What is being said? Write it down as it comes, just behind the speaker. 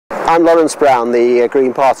I'm Lawrence Brown, the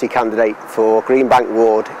Green Party candidate for Greenbank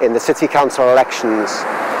Ward in the City Council elections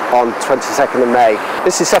on 22nd of May.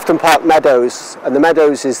 This is Sefton Park Meadows, and the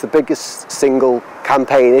Meadows is the biggest single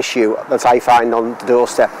campaign issue that I find on the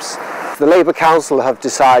doorsteps. The Labour Council have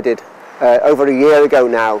decided over a year ago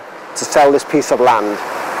now to sell this piece of land,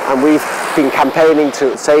 and we've been campaigning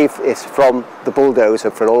to save it from the bulldozer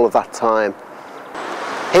for all of that time.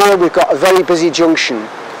 Here we've got a very busy junction,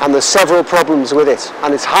 and there's several problems with it,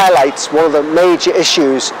 and it highlights one of the major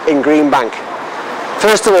issues in Greenbank.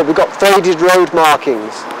 First of all, we've got faded road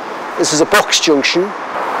markings. This is a box junction,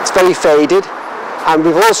 it's very faded, and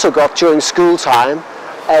we've also got, during school time,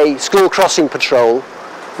 a school crossing patrol,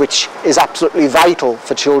 which is absolutely vital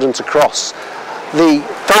for children to cross. The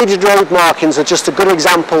faded road markings are just a good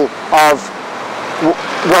example of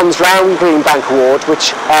ones round Greenbank Ward,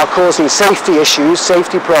 which are causing safety issues,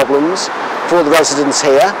 safety problems for the residents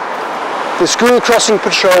here. The school crossing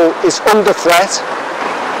patrol is under threat.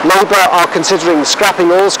 Labour are considering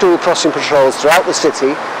scrapping all school crossing patrols throughout the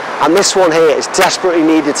city, and this one here is desperately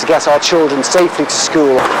needed to get our children safely to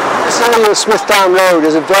school. This area of Smithdown Road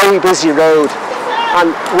is a very busy road,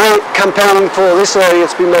 and we're campaigning for this area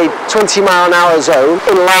to be made 20-mile-an-hour zone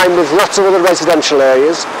in line with lots of other residential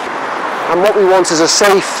areas. And what we want is a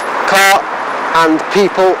safe car and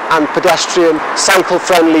people and pedestrian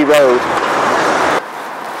cycle-friendly road.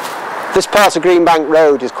 This part of Greenbank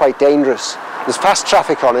Road is quite dangerous. There's fast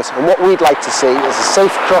traffic on it, and what we'd like to see is a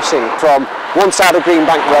safe crossing from one side of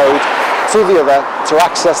Greenbank Road to the other to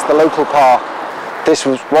access the local park. This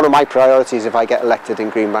was one of my priorities if I get elected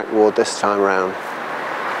in Greenbank Ward this time around.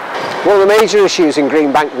 One of the major issues in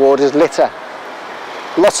Greenbank Ward is litter.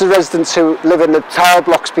 Lots of residents who live in the tower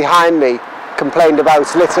blocks behind me complained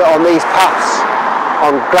about litter on these paths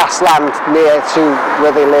on grassland near to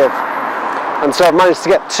where they live. And so I've managed to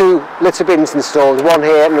get 2 litter bins installed, one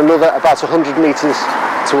here and another about 100 metres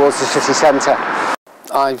towards the city centre.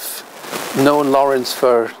 I've known Lawrence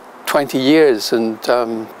for 20 years, and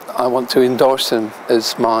I want to endorse him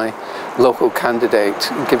as my local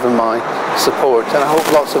candidate and give him my support. And I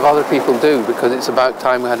hope lots of other people do, because it's about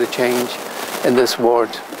time we had a change in this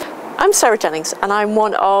ward. I'm Sarah Jennings, and I'm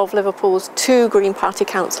one of Liverpool's 2 Green Party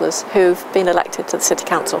councillors who've been elected to the City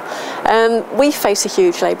Council. We face a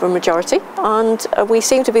huge Labour majority, and we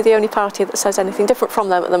seem to be the only party that says anything different from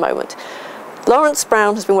them at the moment. Lawrence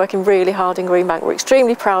Brown has been working really hard in Greenbank. We're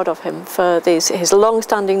extremely proud of him for his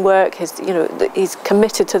long-standing work. He's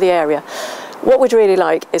committed to the area. What we'd really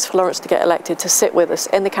like is for Lawrence to get elected to sit with us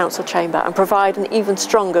in the council chamber and provide an even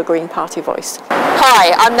stronger Green Party voice.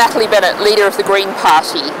 Hi, I'm Natalie Bennett, leader of the Green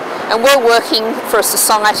Party, and we're working for a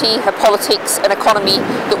society, a politics, an economy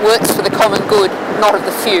that works for the common good, not of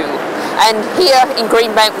the few. And here in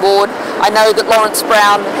Greenbank Ward, I know that Lawrence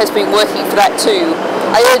Brown has been working for that too.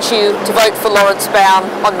 I urge you to vote for Lawrence Brown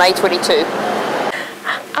on May 22.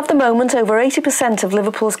 At the moment, over 80% of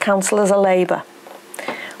Liverpool's councillors are Labour.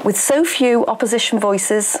 With so few opposition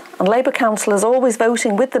voices and Labour councillors always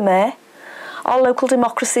voting with the Mayor, our local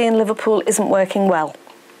democracy in Liverpool isn't working well.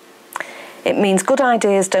 It means good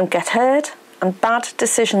ideas don't get heard and bad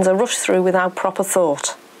decisions are rushed through without proper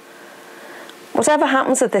thought. Whatever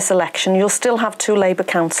happens at this election, you'll still have 2 Labour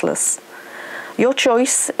councillors. Your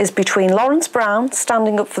choice is between Lawrence Brown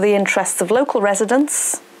standing up for the interests of local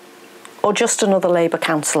residents or just another Labour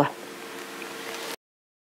councillor.